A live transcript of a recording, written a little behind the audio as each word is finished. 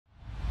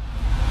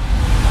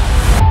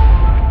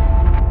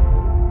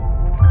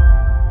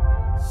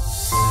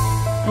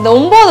இந்த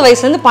 9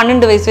 வயசுல இருந்து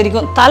 12 வயசு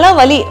வரைக்கும்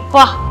தலைவலி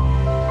பா.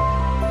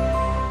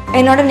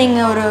 என்னோட நீங்க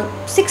ஒரு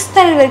 6th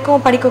standard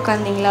வரைக்கும் படிக்க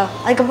உட்கார்ந்தீங்களா?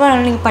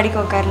 அதுக்கப்புறம் நீங்க படிக்க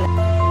உட்காரல.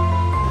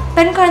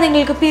 பெண்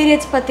குழந்தைங்களுக்கு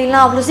பீரியட்ஸ்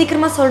பற்றிலாம் அவ்வளோ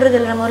சீக்கிரமாக சொல்கிறது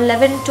இல்லை. நம்ம ஒரு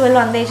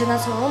 11-12 அந்த ஏஜ்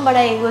தான் சொல்லுவோம்.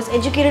 But I was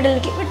educated a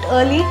little bit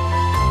early.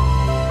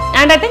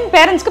 And I think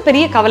பேரண்ட்ஸ்க்கு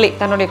பெரிய கவலை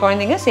தன்னுடைய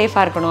குழந்தைங்க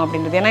சேஃபாக இருக்கணும்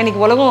அப்படின்றது. ஏன்னா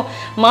இன்னைக்கு உலகம்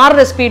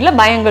மாறுற ஸ்பீடில்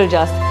பயங்கள்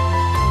ஜாஸ்தி.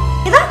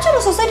 ஏதாச்சும்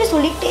ஒரு சொசைட்டி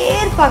சொல்லிகிட்டே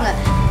இருப்பாங்க,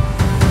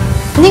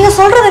 நீங்கள்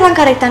சொல்கிறதெல்லாம்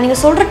கரெக்டாக, நீங்கள்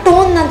சொல்கிற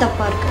டோன் தான்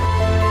தப்பாக இருக்கு.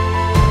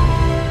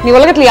 நீ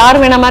உலகத்தில் யார்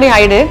வேணா மாதிரி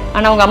ஆயிடு,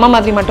 ஆனால் அவங்க அம்மா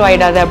மாதிரி மட்டும்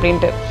ஆயிடாது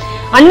அப்படின்ட்டு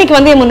அன்னைக்கு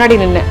வந்து என் முன்னாடி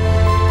நின்று.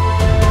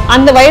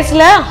 அந்த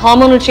வயசுல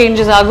ஹார்மோனல்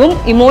சேஞ்சஸ் ஆகும்,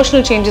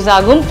 இமோஷனல் சேஞ்சஸ்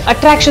ஆகும்,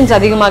 அட்ராக்ஷன்ஸ்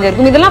அதிகமாக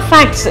இருக்கும். இதெல்லாம்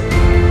ஃபேக்ட்ஸ்.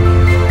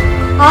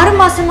 6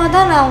 மாசமா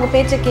தான் நான் அவங்க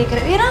பேச்சை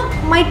கேட்குறேன். ஏன்னா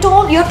my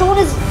tone, your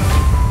tone is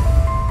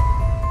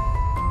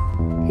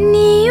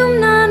நீயும்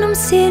நானும்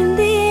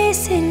சேர்ந்தே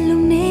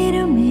செல்லும்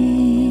நேரமே.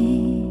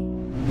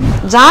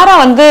 ஜாரா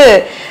வந்து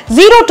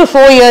 0 to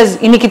 4 years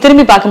இன்னைக்கு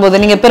திரும்பி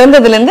பார்க்கும்போது நீங்க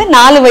பிறந்ததுல இருந்து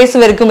 4 வயசு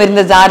வரைக்கும்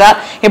இருந்த ஜாரா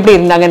எப்படி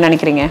இருந்தாங்கன்னு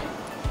நினைக்கிறீங்க?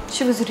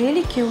 She was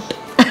really cute.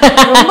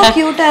 ரொம்ப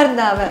கியூட்டா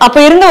இருந்தா அவ. அப்ப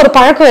இருந்த ஒரு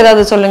பழக்கம்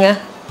ஏதாவது சொல்லுங்க.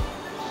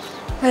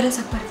 வேற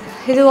சப்பாத்து.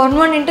 இது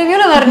 1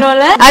 இன்டர்வியூல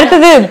வரணும்ல.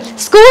 அடுத்தது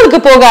ஸ்கூலுக்கு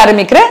போக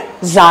ஆரம்பிக்கிற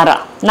ஜாரா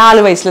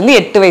 4 வயசுல இருந்து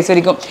 8 வயசு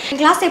வரைக்கும்.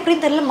 கிளாஸ்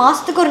எப்படின்னு தெரியல,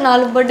 மாசத்துக்கு ஒரு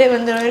 4 பர்த்டே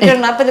வந்துடும். இருக்கிற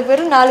 40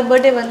 பேரும் 4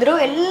 பர்த்டே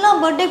வந்துடும். எல்லா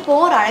பர்த்டே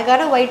போகும். ஒரு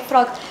அழகான ஒயிட்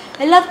ஃப்ராக்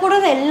எல்லாத்துக்கு கூட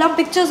எல்லா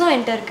பிக்சர்ஸும்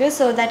என்கிட்ட இருக்கு.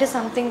 So that is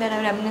something that I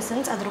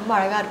reminiscence. அது ரொம்ப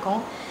அழகா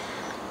இருக்கும்.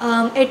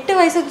 8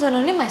 வயசுக்கு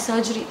சொன்னோடனே my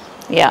surgery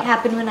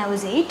happen when I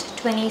was 8,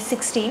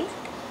 2016.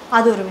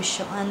 அது ஒரு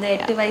விஷயம். அந்த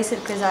 8 வயசு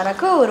இருக்கிற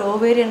ஜாராக்கு ஒரு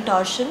ஓவேரியன்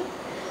டார்ஷன்.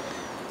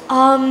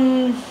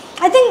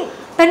 ஐ திங்க்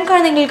பெண்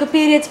குழந்தைங்களுக்கு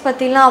பீரியட்ஸ்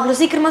பற்றிலாம் அவ்வளோ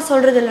சீக்கிரமாக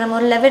சொல்கிறது இல்லை. நம்ம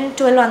ஒரு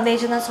 11-12 அந்த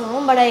ஏஜ் தான்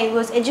சொல்லுவோம். But I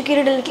was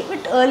educated a little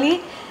bit early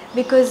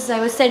because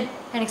I was said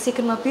எனக்கு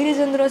சீக்கிரமாக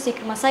பீரியட்ஸ் வந்துடும்,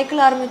 சீக்கிரமாக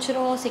சைக்கிள்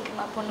ஆரம்பிச்சிடும்,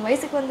 சீக்கிரமாக பொண்ணு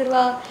வயசுக்கு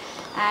வந்துடுவா,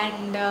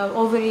 அண்ட்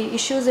ஓவரி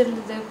இஷ்யூஸ்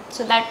இருந்தது.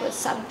 So that was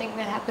something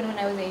that happened when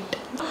I was 8.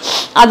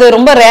 அது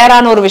ரொம்ப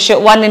ரேரான ஒரு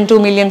விஷயம். 1 in 2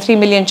 million 3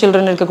 million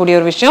சில்ட்ரன் இருக்கக்கூடிய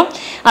ஒரு விஷயம்.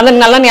 அது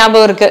நல்ல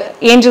ஞாபகம் இருக்கு.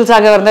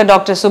 ஏஞ்சல்ஸாக வந்த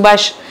டாக்டர்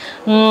சுபாஷ்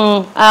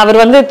அவர்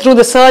வந்து த்ரூ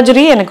த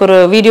சர்ஜரி எனக்கு ஒரு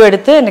வீடியோ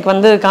எடுத்து எனக்கு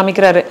வந்து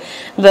காமிக்கிறாரு.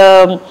 இந்த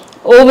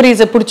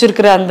ஓவரிஸை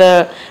பிடிச்சிருக்கிற அந்த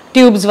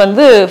டியூப்ஸ்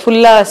வந்து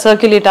ஃபுல்லாக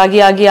சர்க்குலேட் ஆகி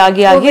ஆகி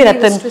ஆகி ஆகி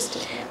ரத்தம்,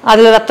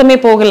 அதில் ரத்தமே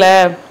போகலை.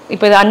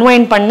 இப்போ இதை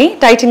அன்வைண்ட் பண்ணி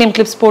டைட்டனியம்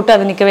கிளிப்ஸ் போட்டு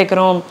அதை நிற்க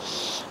வைக்கிறோம்.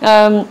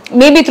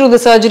 மேபி த்ரூ த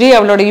சர்ஜரி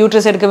அவளோட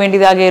யூட்ரஸ் எடுக்க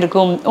வேண்டியதாக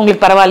இருக்கும்,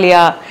 உங்களுக்கு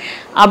பரவாயில்லையா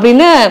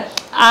அப்படின்னு.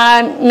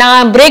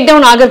 நான் break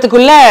down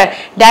ஆகிறதுக்குள்ள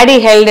daddy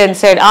held and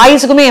set,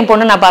 ஆயுசுக்குமே என்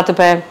பொண்ணை நான்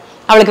பார்த்துப்பேன்,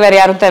 அவளுக்கு வேற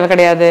யாரும் தேவை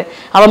கிடையாது,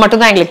 அவள்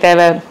மட்டும் தான் எங்களுக்கு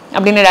தேவை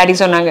அப்படின்னு டேடி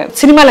சொன்னாங்க.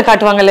 சினிமாவில்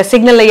காட்டுவாங்கல்ல,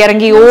 சிக்னல்ல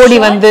இறங்கி ஓடி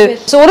வந்து.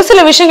 ஸோ ஒரு சில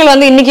விஷயங்கள்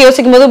வந்து இன்னைக்கு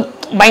யோசிக்கும் போது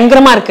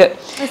பயங்கரமா இருக்கு.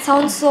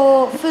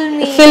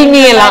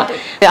 ஃபில்மி எல்லாம்.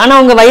 ஆனா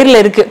உங்க வயிறுல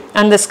இருக்கு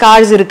அந்த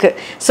ஸ்கார்ஸ் இருக்கு,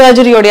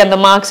 சர்ஜரியோட அந்த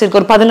மார்க்ஸ் இருக்கு.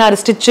 ஒரு 16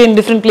 ஸ்டிச் இன்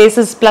டிஃப்ரெண்ட்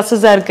பிளேசஸ்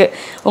பிளஸஸா இருக்கு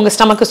உங்க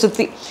ஸ்டமக்கை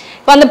சுத்தி.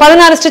 இப்போ அந்த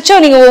 16 ஸ்டிச்சை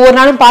நீங்க ஒவ்வொரு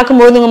நாளும்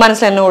பார்க்கும்போது உங்க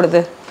மனசுல என்ன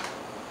ஓடுது?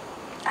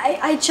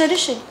 I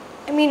cherish it.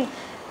 I mean,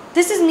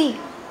 this is me.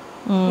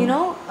 You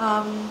know,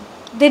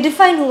 they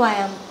define who I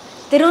am.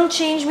 They don't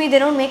change me, they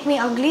don't make me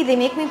ugly, they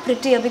make me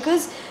prettier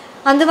because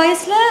அந்த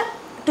வயசுல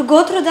to go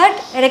through that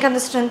எனக்கு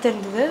அந்த strength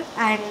இருந்தது.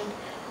 And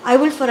I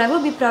will forever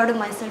be proud of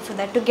myself for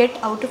that, to get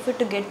out of it,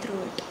 to get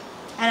through it.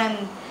 And I'm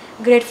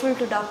grateful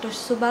to Dr.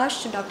 Subhash,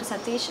 to Dr.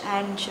 Satish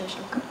and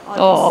Shivashankar.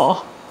 Oh,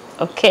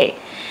 okay.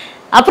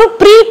 அப்புறம்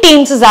pre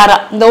teens ஜாரா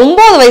இந்த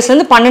 9 வயசுல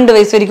இருந்து 12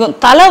 வயசு வரைக்கும்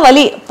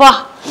தலைவலி பா.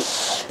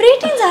 Pre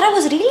dean ஜாரா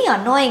was really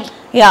annoying.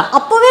 Yeah.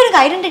 அப்பவே எனக்கு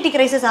ஐடென்டிட்டி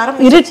கிரைசிஸ்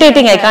ஆரம்பிச்சு.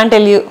 Irritating, I can't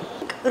tell you.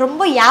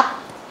 ரொம்ப யாப்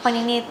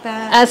பண்ணினே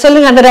இருப்பேன்.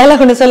 சொல்லுங்க அந்த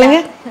டயலாக் ஒன்று சொல்லுங்க.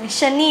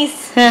 Shanice,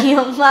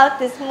 your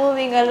mouth is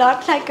moving a lot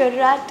like a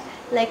rat,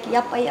 like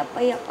yappa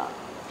yappa yappa.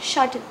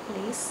 Shut it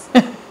please.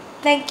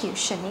 Thank you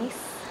Shanice.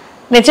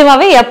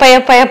 நிஜமாவே எப்ப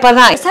எப்ப எப்ப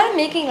தான். I started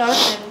making a lot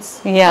of friends.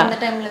 Yeah. அந்த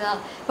டைம்ல தான்.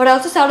 But I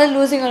also started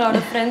losing a lot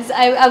of friends.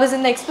 I was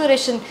in the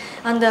exploration.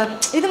 அந்த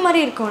இது மாதிரி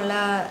இருக்கும்ல,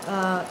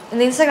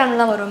 இந்த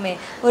இன்ஸ்டாகிராம்லாம் வருமே,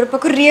 ஒரு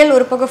பக்கம் ரியல்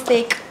ஒரு பக்கம்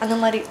ஃபேக், அந்த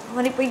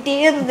மாதிரி போயிட்டே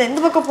இருந்தது.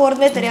 எந்த பக்கம்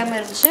போகிறதே தெரியாமல்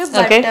இருந்துச்சு.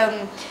 But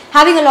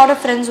having a lot of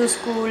friends was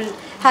cool.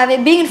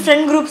 Being in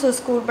friend groups was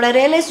cool. But I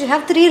realized you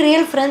have 3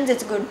 real friends,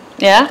 it's good.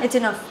 Yeah. It's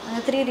enough.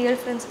 3 real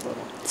friends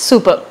போதும்.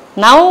 Super.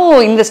 Now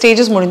இந்த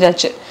ஸ்டேஜஸ்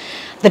முடிஞ்சாச்சு.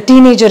 The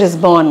teenager is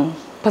born.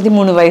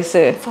 13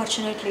 வயசு.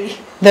 Fortunately.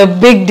 The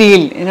big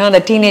deal, you know,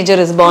 the teenager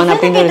is born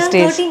அப்படின்ற ஒரு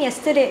stage. 13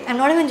 yesterday. I'm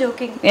not even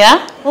joking. Yeah.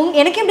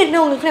 எனக்கு எப்படி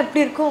இருக்குன்னா உங்களுக்கு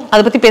எப்படி இருக்கும்? அத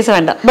பத்தி பேச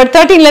வேண்டாம். பட்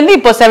 13ல இருந்து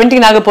இப்போ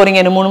 17 ஆக போறீங்க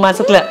இந்த 3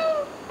 மாசத்துல.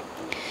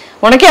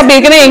 உனக்கு அப்படி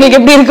இருக்குன்னா எங்களுக்கு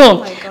எப்படி இருக்கும்?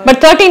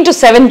 பட் 13 to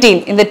 17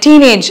 இந்த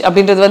டீனேஜ்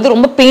அப்படின்றது வந்து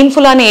ரொம்ப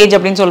பெயின்ஃபுல்லான ஏஜ்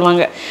அப்படின்னு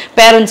சொல்லுவாங்க.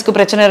 பேரண்ட்ஸ்க்கு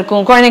பிரச்சனை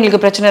இருக்கும்,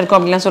 குழந்தைங்களுக்கு பிரச்சனை இருக்கும்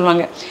அப்படிலாம்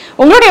சொல்லுவாங்க.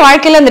 உங்களுடைய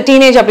வாழ்க்கையில இந்த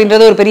டீனேஜ்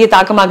அப்படின்றது ஒரு பெரிய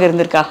தாக்கமாக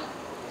இருந்திருக்கா?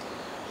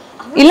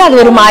 இல்ல அது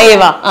ஒரு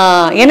மாயேவா?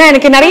 ஏன்னா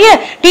எனக்கு நிறைய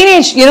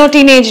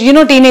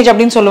டீனேஜ்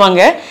அப்படின்னு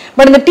சொல்லுவாங்க.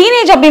 பட் இந்த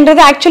டீனேஜ்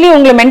அப்படின்றது ஆக்சுவலி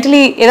உங்களை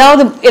மென்டலி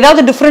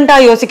ஏதாவது டிஃபரெண்டா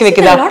யோசிக்க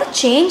வைக்குதா? a lot of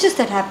changes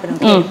that happen,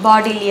 okay?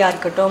 Bodily-யா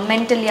இருக்கட்டும்,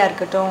 mentally-யா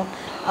இருக்கட்டும்,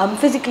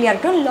 physically-யா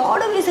இருக்கட்டும், lot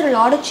of ways, a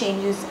lot of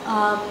changes.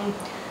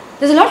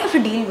 There's a lot you have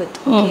to deal with.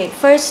 Okay,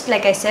 first,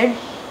 like I said,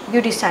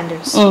 beauty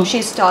standards.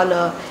 She's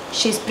taller,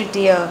 she's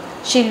prettier,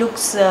 she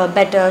looks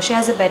better, she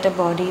has a better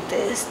body,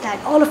 this, that,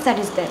 all of that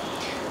is there.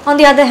 On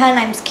the other hand,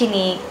 I'm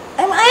skinny.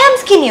 I am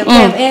skinny,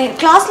 okay?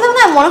 Class la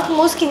I'm one of the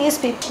most skinniest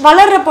people.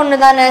 வளர்ற பொண்ணு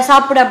தானே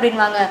சாப்பிடு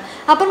அப்படின்வாங்க.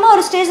 அப்புறமா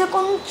ஒரு ஸ்டேஜ்ல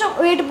கொஞ்சம்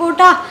wait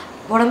போட்டா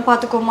உடம்பு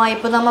பார்த்துக்கோமா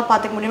இப்போதாம்மா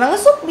பார்த்துக்க முடியுமாங்க.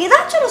 ஸோ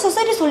ஏதாச்சும் ஒரு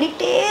சொசைட்டி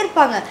சொல்லிகிட்டே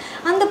இருப்பாங்க.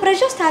 அந்த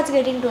pressure starts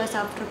getting to us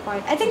after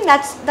point. I think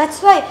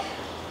that's why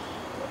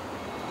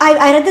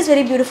I read this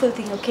very beautiful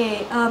thing, okay?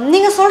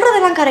 நீங்கள்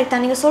சொல்கிறதெல்லாம் கரெக்ட்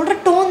தான். நீங்கள் சொல்கிற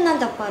டோன்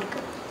தான் தப்பாக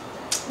இருக்குது.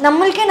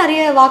 நம்மளுக்கே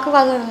நிறைய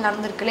வாக்குவாதம்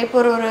நடந்திருக்குல்ல. இப்போ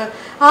ஒரு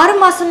 6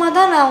 மாதமாக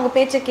தான் நான் உங்கள்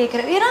பேச்சை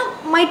கேட்குறேன். ஏன்னா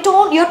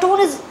your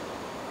tone is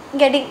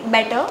getting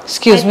better.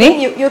 Excuse me?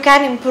 You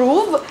can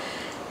improve.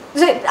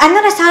 So, and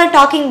then I started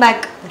talking back.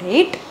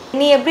 Right?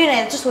 நீ எப்படி நான்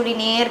ஏதாச்சும்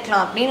சொல்லினே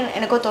இருக்கலாம் அப்படின்னு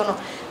எனக்கும் தோணும்.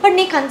 பட்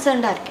நீ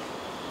கன்சர்ன்டாக இருக்க,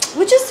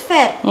 which is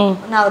fair.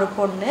 நான் ஒரு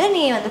பொண்ணு,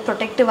 நீ வந்து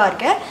ப்ரொடெக்டிவாக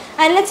இருக்க.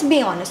 அண்ட் லெட்ஸ் பி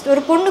ஆனஸ்ட்,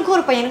 ஒரு பொண்ணுக்கும்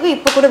ஒரு பையனுக்கும்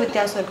இப்போ கூட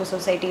வித்தியாசம் இருக்குது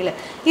சொசைட்டியில்.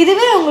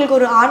 இதுவே உங்களுக்கு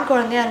ஒரு ஆண்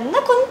குழந்தையாக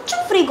இருந்தால்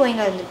கொஞ்சம் free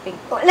கோயிங்காக இருந்துருப்பீங்க.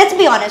 Let's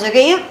be honest,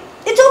 okay?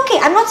 It's okay.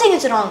 I'm not saying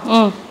it's wrong.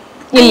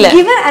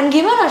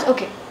 Given our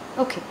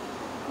okay.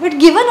 But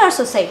given our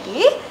society,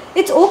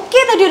 it's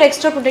okay that you're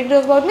extra protective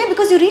about me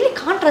because you really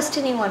can't trust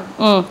anyone.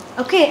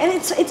 Okay, and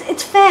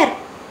it's fair.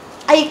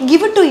 I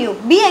give it to you.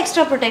 Be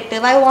extra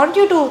protective. I want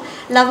you to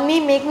love me,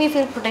 make me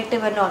feel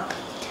protective and all.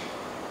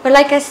 But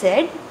like I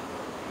said,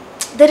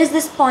 there is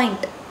this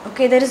point.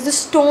 Okay, there is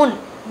this tone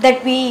that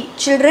we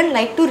children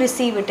like to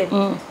receive it in.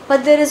 But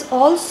there is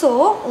also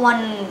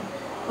one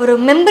ஒரு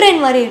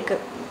membrane மாதிரி இருக்கு.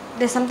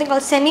 There's something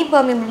called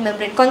semi-permeable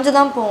membrane. கொஞ்சம்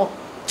தான் போகும்.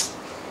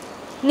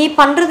 நீ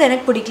பண்ணுறது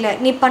எனக்கு பிடிக்கல,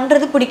 நீ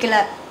பண்ணுறது பிடிக்கல,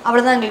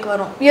 அவ்வளோதான் எங்களுக்கு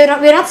வரும்.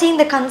 we're not seeing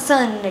the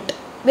concern in it.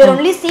 we're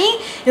only seeing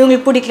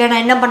இவங்களுக்கு பிடிக்கல,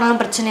 நான் என்ன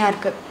பண்ணாலும் பிரச்சனையாக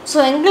இருக்குது. ஸோ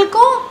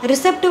எங்களுக்கும்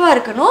ரிசெப்டிவாக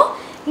இருக்கணும்,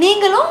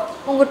 நீங்களும்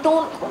உங்கள்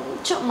டோன்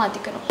கொஞ்சம்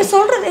மாற்றிக்கணும்.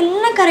 சொல்கிறது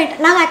எல்லாம்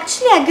கரெக்ட், நாங்கள்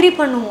ஆக்சுவலி அக்ரி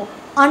பண்ணுவோம்.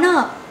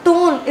 ஆனால்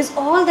tone is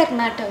all that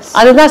matters.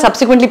 அதுதான்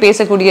சப்சிக்வென்ட்லி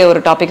பேசக்கூடிய ஒரு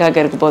டாபிக்காக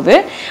இருக்க போகுது.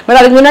 பட்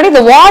அதுக்கு முன்னாடி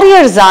இந்த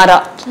வாரியர் ஜாரா,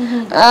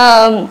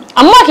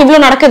 அம்மாக்கு இவ்வளோ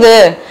நடக்குது,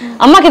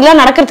 அம்மாக்கு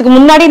இதெல்லாம் நடக்கிறதுக்கு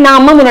முன்னாடி நான்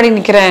அம்மா முன்னாடி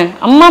நிற்கிறேன்,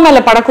 அம்மா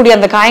மேலே படக்கூடிய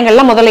அந்த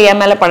காயங்கள்லாம் முதல்ல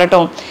என் மேலே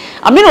படட்டும்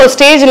அப்படின்னு ஒரு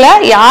ஸ்டேஜில்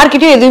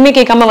யார்கிட்டயும் எதுவுமே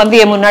கேட்காம வந்து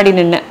என் முன்னாடி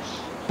நின்னேன்.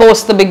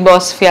 post the big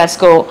boss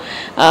fiasco,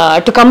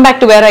 to come back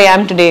to where I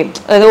am today.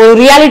 ஒரு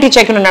ரியாலிட்டி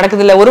செக் ஒன்று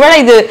நடக்குது இல்லை, ஒருவேளை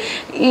இது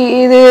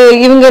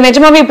இவங்க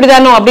நிஜமாவே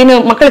இப்படிதானோ அப்படின்னு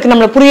மக்களுக்கு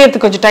நம்மளை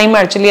புரியறதுக்கு கொஞ்சம் டைம்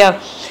ஆயிடுச்சு இல்லையா?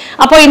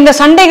 அப்போ இந்த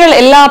சண்டைகள்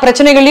எல்லா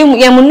பிரச்சனைகளையும்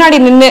என் முன்னாடி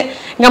நின்று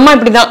எங்கள் அம்மா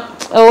இப்படிதான்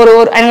ஒரு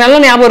எனக்கு நல்ல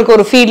ஞாபகம் இருக்கு,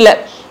 ஒரு ஃபீல்டில்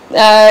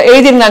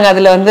எழுதியிருந்தாங்க,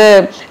 அதில் வந்து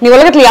நீ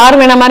உலகத்தில்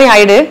யாரும் வேணா மாதிரி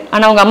ஆயிடு,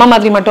 ஆனால் உங்கள் அம்மா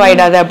மாதிரி மட்டும்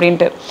ஆயிடாது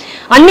அப்படின்ட்டு.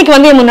 அன்னைக்கு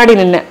வந்து என் முன்னாடி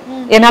நின்னேன்,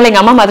 என்னால்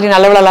எங்கள் அம்மா மாதிரி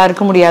நல்லவளெல்லாம்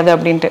இருக்க முடியாது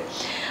அப்படின்ட்டு.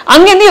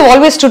 அங்கேருந்து you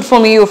always stood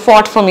for me, you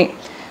ஃபாட் for me.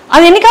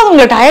 அது என்னைக்காவது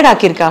உங்களை டயர்ட்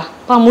ஆக்கியிருக்கா?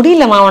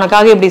 முடியலம்மா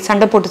உனக்காக இப்படி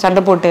சண்டை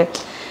போட்டு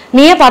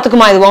நீயே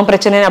பார்த்துக்குமா இது உன்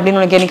பிரச்சனை அப்படின்னு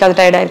உனக்கு என்னைக்காவது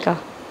டயர்ட் ஆயிருக்கா?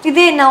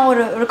 இதே நான்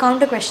ஒரு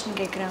கவுண்டர் கொஸ்டின்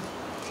கேட்குறேன்.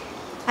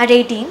 At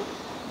 18,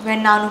 when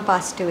Nanu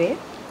passed away,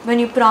 when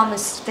you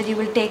promised that you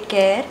will take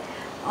care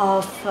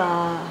of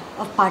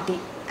Party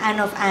and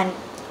of Anne,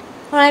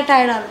 உனக்கு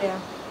டயர்ட் ஆகலையா?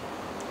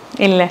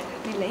 இல்லை.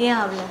 ஏன்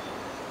ஆகல?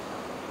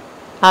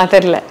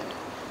 தெரியல.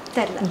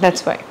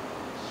 That's why.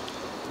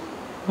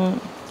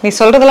 நீ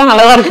சொல்றதெல்லாம்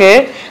நல்லதா இருக்கு,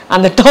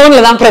 அந்த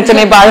டோன்ல தான்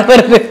பிரச்சனை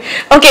வருது.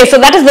 Okay, so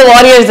that is the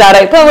warrior Zaara.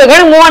 இப்போ we're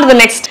going to move on to the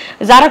next.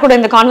 Zaara கூட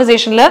இந்த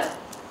கான்வர்சேஷன்ல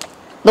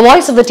the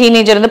voice of the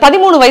teenager, இந்த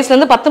 13 வயசுல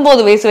இருந்து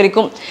 19 வயசு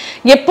வரைக்கும்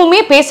எப்பவுமே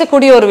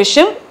பேசக்கூடிய ஒரு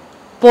விஷயம்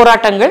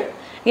போராட்டங்கள்.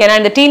 ஏன்னா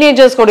இந்த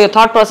டீனேஜர்ஸ்க்கு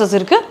தாட் ப்ராசஸ்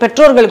இருக்கு,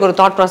 பெற்றோர்களுக்கு ஒரு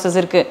தாட் ப்ராசஸ்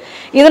இருக்கு.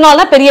 இதனால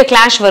தான் பெரிய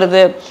கிளாஷ்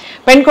வருது.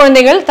 பெண்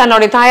குழந்தைகள்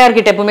தன்னுடைய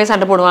தாயார்கிட்ட எப்பவுமே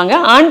சண்டை போடுவாங்க,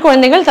 ஆண்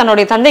குழந்தைகள்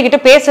தன்னுடைய தந்தை கிட்ட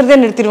பேசுறதே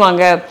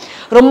நிறுத்திடுவாங்க.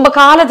 ரொம்ப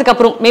காலத்துக்கு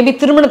அப்புறம் மேபி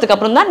திருமணத்துக்கு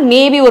அப்புறம் தான்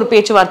மேபி ஒரு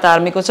பேச்சுவார்த்தை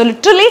ஆரம்பிக்கும். ஸோ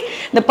லிட்ரலி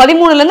இந்த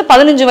 13லேருந்து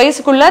 15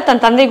 வயசுக்குள்ள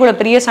தன் தந்தை கூட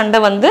பெரிய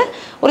சண்டை வந்து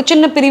ஒரு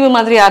சின்ன பிரிவு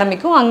மாதிரி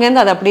ஆரம்பிக்கும்.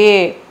 அங்கேருந்து அது அப்படியே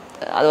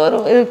அது ஒரு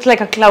இட்ஸ்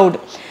லைக் அ கிளவுட்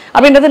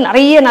அப்படின்றது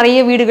நிறைய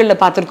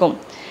வீடுகளில் பார்த்துருக்கோம்.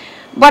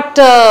 பட்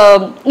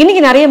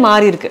இன்னைக்கு நிறைய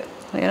மாறி இருக்கு.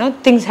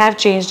 Things have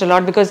changed a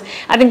lot because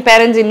I think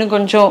parents இன்னும்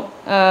கொஞ்சம்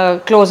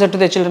closer to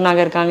the children ஆக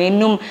இருக்காங்க,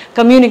 இன்னும்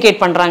கம்யூனிகேட்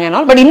பண்ணுறாங்க and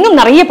all. பட் இன்னும்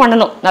நிறைய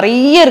பண்ணணும்,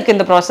 நிறைய இருக்குது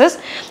இந்த ப்ராசஸ்.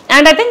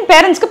 அண்ட் ஐ திங்க்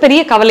பேரண்ட்ஸ்க்கு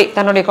பெரிய கவலை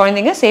தன்னுடைய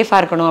குழந்தைங்க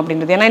சேஃபாக இருக்கணும்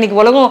அப்படின்றது. ஏன்னா இன்னைக்கு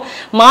உலகம்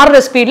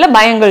மாறுற ஸ்பீடில்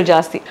பயங்கள்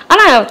ஜாஸ்தி.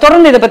 ஆனால்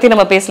தொடர்ந்து இதை பற்றி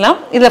நம்ம பேசலாம்.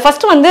 இதில்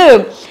ஃபஸ்ட்டு வந்து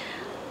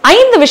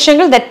 5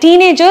 விஷயங்கள் that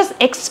teenagers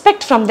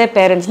expect from their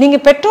parents.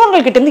 நீங்கள்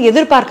பெற்றோர்கள்கிட்ட இருந்து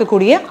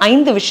எதிர்பார்க்கக்கூடிய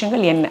 5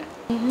 விஷயங்கள் என்ன?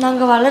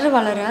 நாங்கள் வளர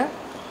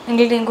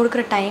எங்களுக்கு நீங்கள்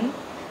கொடுக்குற டைம்,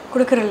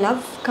 கொடுக்குற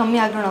லவ்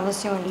கம்மியாகணும்னு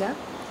அவசியம் இல்லை,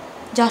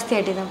 ஜாஸ்தி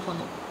ஆகிட்டே தான்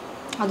போகணும்.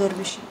 அது ஒரு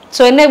விஷயம்.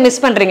 ஸோ என்ன மிஸ்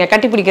பண்ணுறீங்க?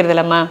 கட்டி பிடிக்கிறது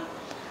இல்லைம்மா?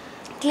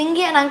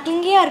 நாங்கள்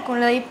கிளிங்கியாக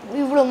இருக்கோம்ல.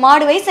 இவ்வளோ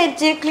மாடு வயசு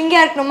ஆயிடுச்சு,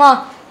 கிளிங்கியாக இருக்கணுமா?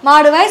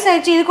 மாடு வயசு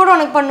ஆயிடுச்சு, இது கூட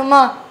உனக்கு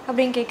பண்ணுமா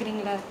அப்படின்னு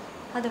கேட்குறீங்களா?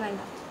 அது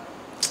வேண்டாம்.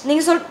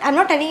 நீங்கள் I'm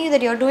not telling you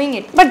that you're doing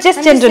it, but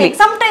just generally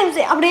sometimes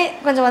அப்படியே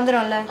கொஞ்சம்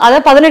வந்துடும்ல.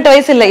 அதாவது 18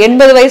 வயசு இல்லை,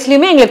 80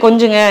 வயசுலையுமே எங்களை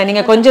கொஞ்சங்க,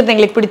 நீங்கள் கொஞ்சம்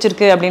எங்களுக்கு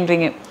பிடிச்சிருக்கு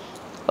அப்படின்றீங்க.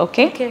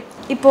 ஓகே,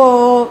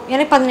 இப்போது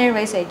எனக்கு 17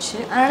 வயசு ஆயிடுச்சு,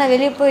 ஆனால் நான்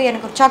வெளியே போய்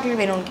எனக்கு ஒரு சாக்லேட்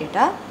வேணும்னு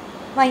கேட்டால்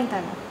வாங்கி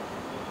தாங்க.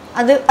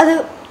 அது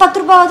 10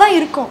 ரூபாவாக தான்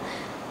இருக்கும்.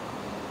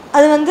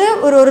 அது வந்து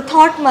ஒரு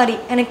தாட் மாதிரி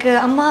எனக்கு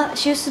அம்மா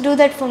she used to do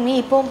that for me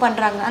இப்போவும்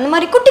பண்ணுறாங்க அந்த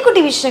மாதிரி குட்டி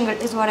குட்டி விஷயங்கள்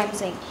is what I'm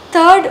saying.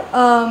 Third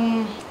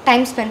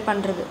time spend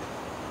பண்ணுறது.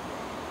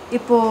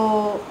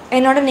 இப்போது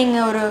என்னோட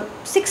நீங்கள் ஒரு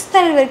 6th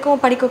standard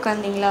வரைக்கும் படிக்க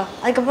உட்காந்தீங்களா,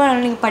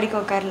 அதுக்கப்புறம் நீங்கள் படிக்க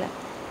உட்காரல.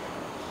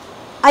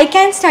 I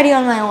can study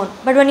on my own,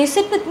 but when you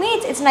sit with me,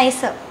 it's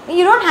nicer.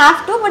 You don't have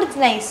to, but it's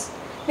nice.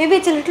 Maybe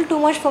it's a little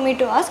too much for me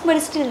to ask, but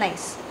it's still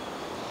nice.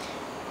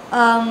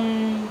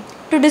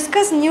 To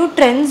discuss new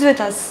trends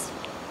with us.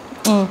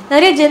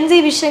 நிறைய gen Z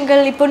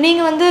விஷயங்கள் இப்போ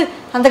நீங்கள் வந்து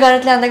அந்த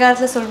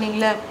காலத்தில்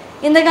சொல்வீங்களே,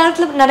 இந்த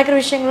காலத்தில் நடக்கிற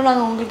விஷயங்களும்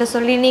நாங்கள் உங்கள்கிட்ட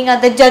சொல்லி நீங்கள்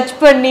அதை ஜட்ஜ்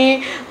பண்ணி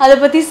அதை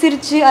பற்றி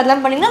சிரித்து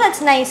அதெல்லாம் பண்ணிங்கன்னா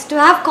that's nice. To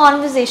have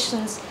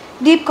conversations,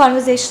 deep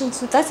conversations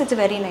with us, it's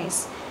very nice.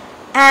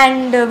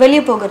 And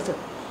வெளியே போகிறது,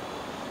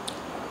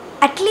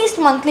 at least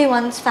monthly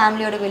once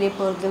family oda veliye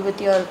poradhu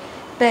with your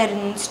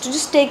parents, to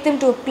just take them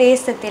to a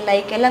place that they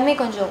like. Ellame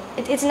konjam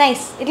it's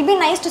nice. It will be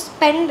nice to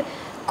spend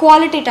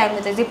quality time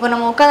with us. Ipo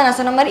nama okada na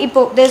sonna mari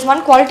ipo there is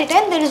one quality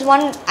time, there is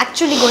one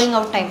actually going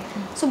out time.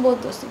 So both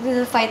these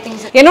are 5 things.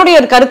 என்னோட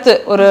ஒரு கருத்து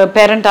ஒரு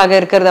parent ஆக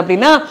இருக்கிறது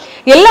அப்படின்னா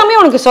எல்லாமே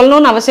உனக்கு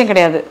சொல்லணும்னு அவசியம்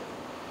கிடையாது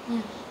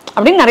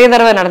அப்படின்னு நிறைய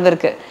தடவை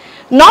நடந்திருக்கு.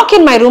 knock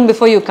in my room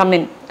before you come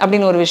in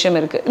அப்படின்னு ஒரு விஷயம்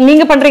இருக்கு.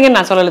 நீங்க பண்றீங்கன்னு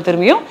நான் சொல்லல,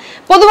 திரும்பியும்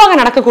பொதுவாக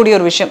நடக்கக்கூடிய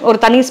ஒரு விஷயம். ஒரு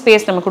தனி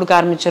ஸ்பேஸ் நம்ம கொடுக்க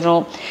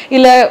ஆரம்பிச்சிடறோம்,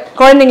 இல்ல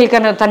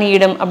குழந்தைங்களுக்கான தனி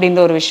இடம்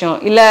அப்படின்ற ஒரு விஷயம்,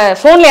 இல்ல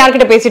போன்ல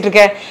யார்கிட்ட பேசிட்டு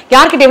இருக்க,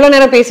 யார்கிட்ட எவ்வளவு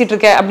நேரம் பேசிட்டு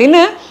இருக்க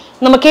அப்படின்னு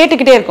நம்ம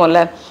கேட்டுக்கிட்டே இருக்கோம்ல.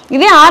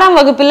 இதே 6ஆம்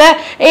வகுப்புல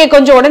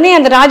கொஞ்சம் உடனே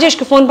அந்த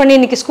ராஜேஷ்க்கு ஃபோன் பண்ணி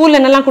இன்னைக்கு ஸ்கூல்ல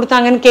என்னெல்லாம்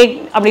கொடுத்தாங்கன்னு கேக்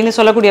அப்படின்னு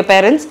சொல்லக்கூடிய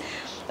பேரண்ட்ஸ்,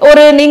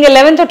 ஒரு நீங்க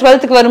 11th or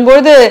 12th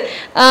வரும்போது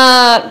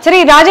சரி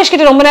ராஜேஷ்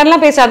கிட்ட ரொம்ப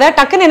நேரம்லாம் பேசாத,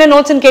 டக்குன்னு என்ன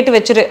நோட்ஸ்ன்னு கேட்டு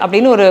வச்சிரு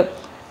அப்படின்னு ஒரு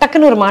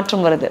டக்குன்னு ஒரு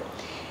மாற்றம் வருது.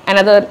 அண்ட்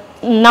அது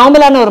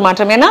நார்மலான ஒரு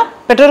மாற்றம். ஏன்னா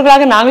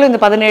பெற்றோர்களாக நாங்களும் இந்த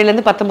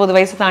 17லேருந்து 19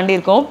 வயசு தாண்டி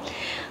இருக்கோம்.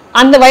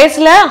 அந்த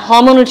வயசுல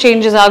ஹார்மோனல்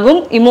சேஞ்சஸ் ஆகும்,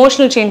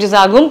 இமோஷனல் சேஞ்சஸ்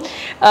ஆகும்,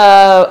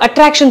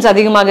 அட்ராக்ஷன்ஸ்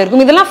அதிகமாக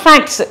இருக்கும். இதெல்லாம்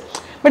ஃபேக்ட்ஸ்.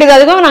 பட் இது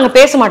அதுக்காக நாங்கள்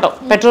பேச மாட்டோம்.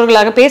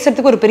 பெற்றோர்களாக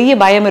பேசுறதுக்கு ஒரு பெரிய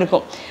பயம்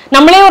இருக்கும்.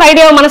 நம்மளே ஒரு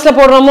ஐடியாவை மனசுல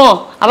போடுறோமோ,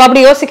 அவ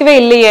அப்படி யோசிக்கவே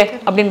இல்லையே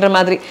அப்படின்ற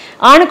மாதிரி.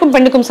 ஆணுக்கும்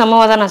பெண்ணுக்கும்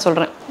சமமா தான் நான்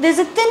சொல்றேன்.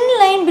 There's a thin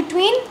line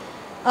between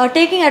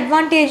taking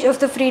advantage of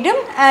the freedom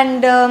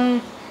and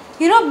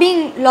you know being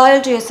loyal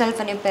to yourself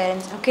and your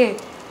parents. Okay,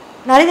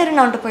 நிறைய தடவை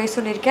நான் போய்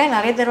சொல்லியிருக்கேன்,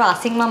 நிறைய தடவை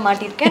அசிங்கமா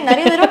மாட்டியிருக்கேன்,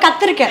 நிறைய தடவை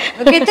கத்திருக்கேன்.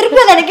 ஓகே,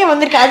 திருப்பி அது எனக்கே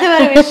வந்திருக்கு, அது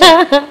வேற விஷயம்.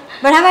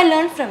 But have I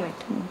learned from it?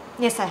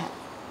 Yes, I have.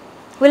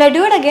 Will I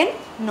do it again?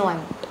 No, I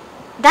won't.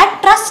 That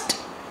trust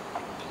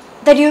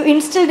that you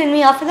instilled in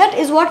me after that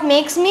is what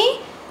makes me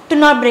to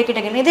not break it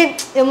again. இது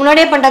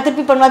முன்னாடியே பண்ணா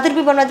திருப்பி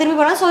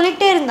பண்ணுவா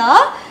சொல்லிட்டே இருந்தா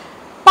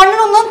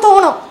பண்ணணும் தான்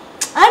தோணும்.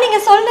 ஆனால்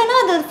நீங்கள் சொல்லலைன்னா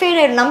அது ஃபெயில்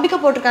ஆகிடும். நம்பிக்கை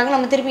போட்டிருக்காங்க,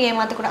 நம்ம திருப்பி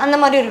ஏமாற்றக்கூடாது, அந்த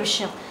மாதிரி ஒரு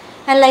விஷயம்.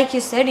 And like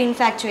you said,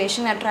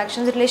 infatuation,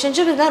 attractions,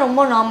 relationship is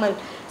not normal.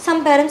 Some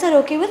parents are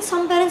okay with,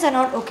 some parents are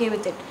not okay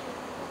with it.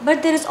 But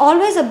there is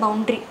always a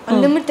boundary, a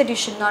limit that you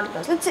should not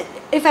cross. Let's say,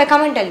 if I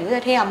come and tell you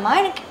that, hey Amma,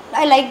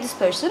 I like this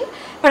person,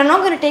 but I'm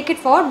not going to take it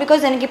forward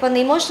because எனக்கு இப்போ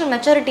அந்த emotional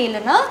maturity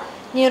இல்லைன்னா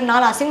நீ ஒரு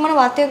 4 அசிங்கமான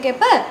வார்த்தையும்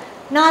கேட்ப,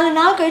 4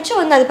 நாள் கழிச்சு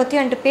வந்து அதை பற்றி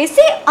வந்துட்டு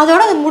பேசி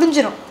அதோட அது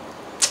முடிஞ்சிடும்.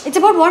 It's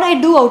about what I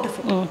do out of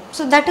it.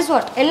 So that is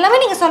what. எல்லாமே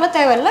நீங்கள் சொல்ல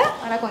தேவையில்லை,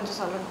 ஆனால் கொஞ்சம்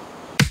சொல்லணும்.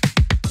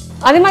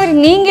 அதே மாதிரி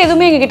நீங்க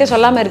எதுவுமே எங்ககிட்ட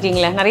சொல்லாம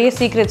இருக்கீங்களே, நிறைய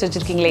சீக்ரெட்ஸ்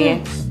வச்சிருக்கீங்களே.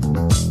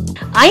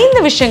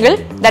 5 விஷயங்கள்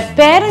that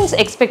parents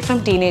expect from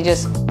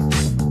teenagers.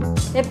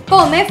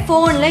 எப்பவுமே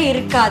போன்ல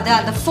இருக்காது,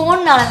 அந்த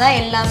போன்னால தான்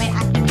எல்லாமே.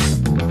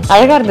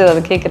 அழகா இருந்தது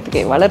அது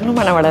கேட்கறதுக்கே. வளரணும்,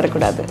 ஆனால்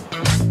வளரக்கூடாது.